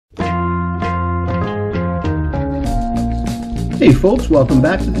Hey folks, welcome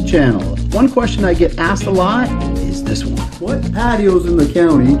back to the channel. One question I get asked a lot is this one. What patios in the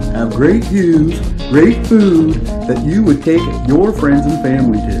county have great views, great food that you would take your friends and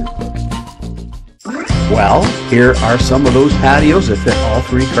family to? Well, here are some of those patios that fit all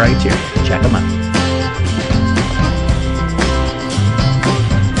three criteria. Check them out.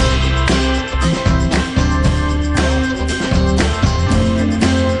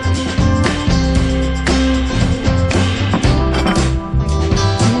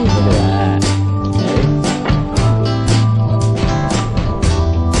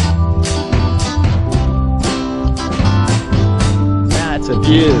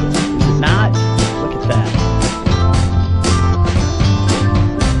 View. Is it not? Look at that.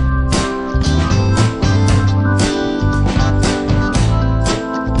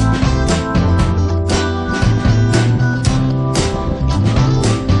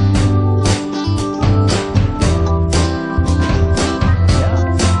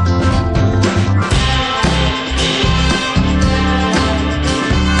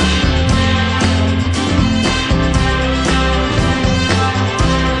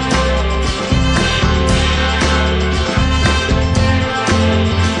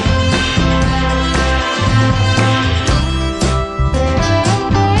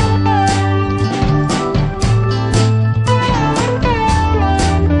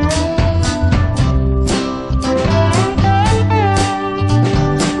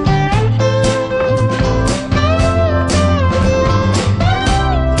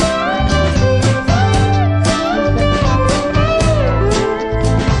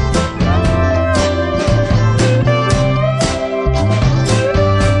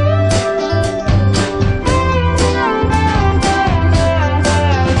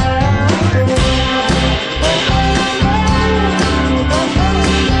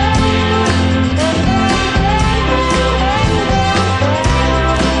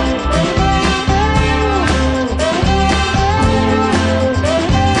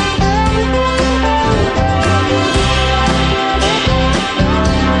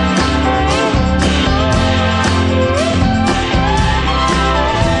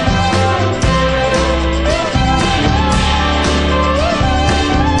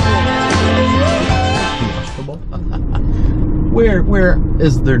 Where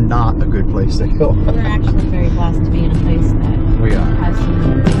is there not a good place to go? We're actually very blessed to be in a place that We are. has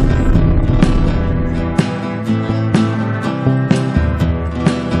some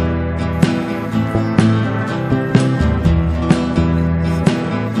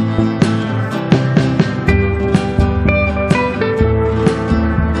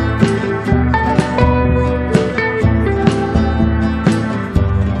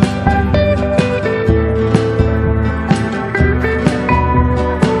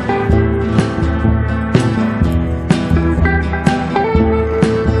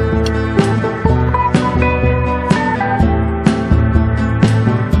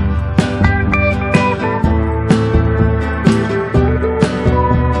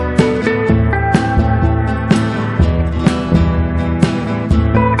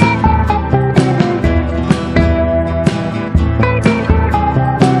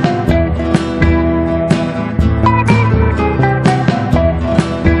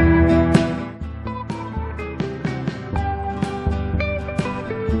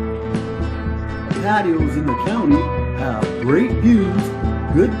patios in the county have great views,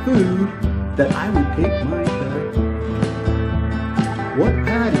 good food that I would take my pet. What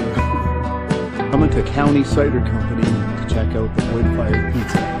patio? Coming to County Cider Company to check out the wood fire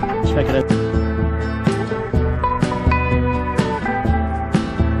pizza. Check it out.